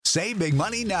Save big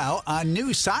money now on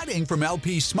new siding from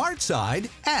LP SmartSide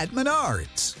at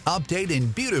Menards. Update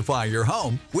and beautify your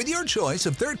home with your choice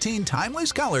of 13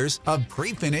 timeless colors of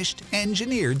pre-finished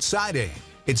engineered siding.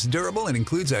 It's durable and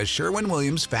includes a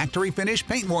Sherwin-Williams factory finish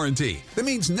paint warranty that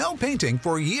means no painting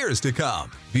for years to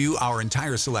come. View our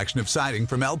entire selection of siding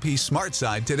from LP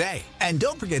SmartSide today. And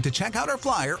don't forget to check out our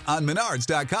flyer on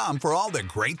Menards.com for all the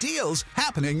great deals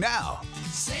happening now.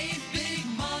 Save big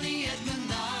money at Menards.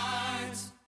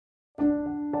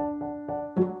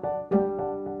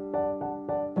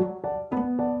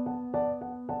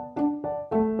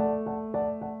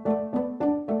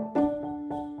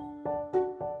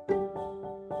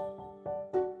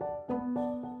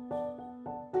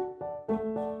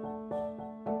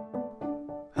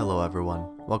 Hello everyone,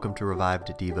 welcome to Revived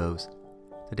Devos.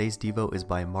 Today's Devo is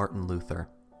by Martin Luther.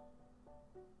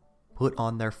 Put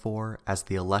on therefore, as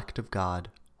the elect of God,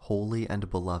 holy and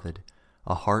beloved,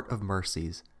 a heart of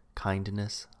mercies,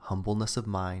 kindness, humbleness of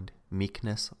mind,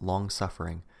 meekness,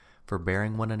 long-suffering,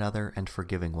 forbearing one another and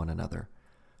forgiving one another.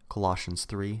 Colossians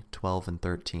 3:12 and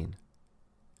 13.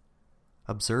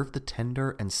 Observe the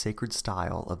tender and sacred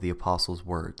style of the Apostle's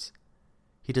words.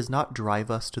 He does not drive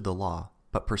us to the law,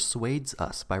 but persuades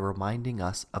us by reminding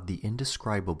us of the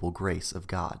indescribable grace of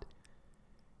God.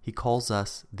 He calls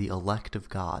us the elect of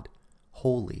God,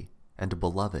 holy and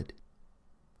beloved.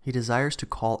 He desires to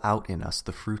call out in us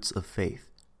the fruits of faith,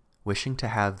 wishing to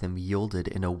have them yielded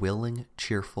in a willing,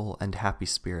 cheerful, and happy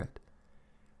spirit.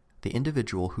 The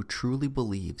individual who truly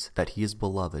believes that he is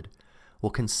beloved will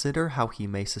consider how he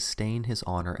may sustain his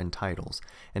honor and titles,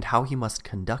 and how he must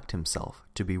conduct himself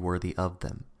to be worthy of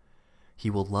them. He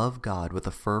will love God with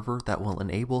a fervor that will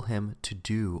enable him to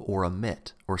do or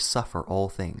omit or suffer all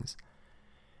things.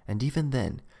 And even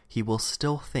then, he will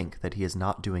still think that he is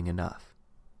not doing enough.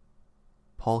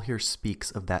 Paul here speaks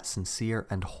of that sincere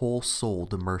and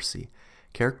whole-souled mercy,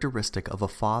 characteristic of a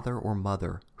father or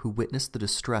mother who witness the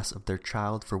distress of their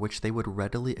child for which they would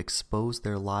readily expose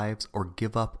their lives or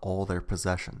give up all their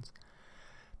possessions.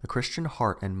 The Christian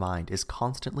heart and mind is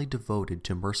constantly devoted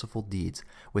to merciful deeds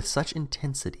with such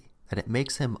intensity that it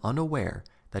makes him unaware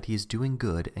that he is doing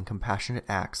good and compassionate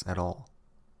acts at all.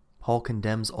 Paul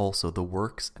condemns also the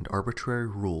works and arbitrary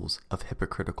rules of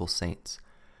hypocritical saints,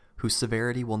 whose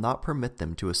severity will not permit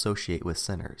them to associate with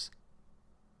sinners.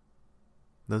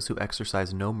 Those who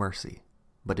exercise no mercy,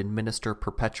 but administer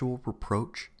perpetual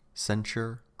reproach,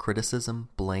 censure, criticism,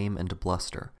 blame, and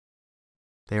bluster.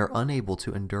 They are unable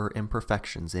to endure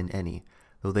imperfections in any,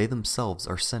 though they themselves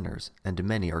are sinners, and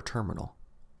many are terminal.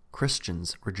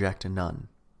 Christians reject none,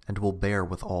 and will bear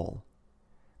with all.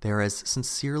 They are as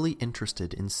sincerely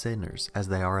interested in sinners as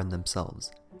they are in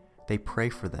themselves. They pray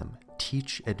for them,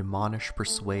 teach, admonish,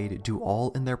 persuade, do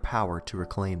all in their power to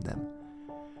reclaim them.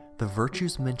 The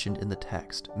virtues mentioned in the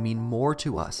text mean more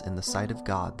to us in the sight of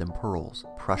God than pearls,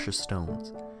 precious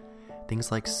stones.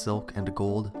 Things like silk and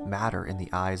gold matter in the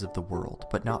eyes of the world,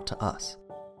 but not to us.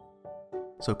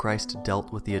 So Christ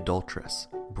dealt with the adulteress,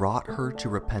 brought her to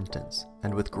repentance,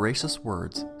 and with gracious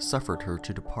words suffered her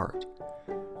to depart.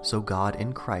 So God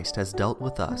in Christ has dealt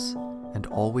with us, and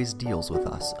always deals with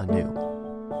us anew.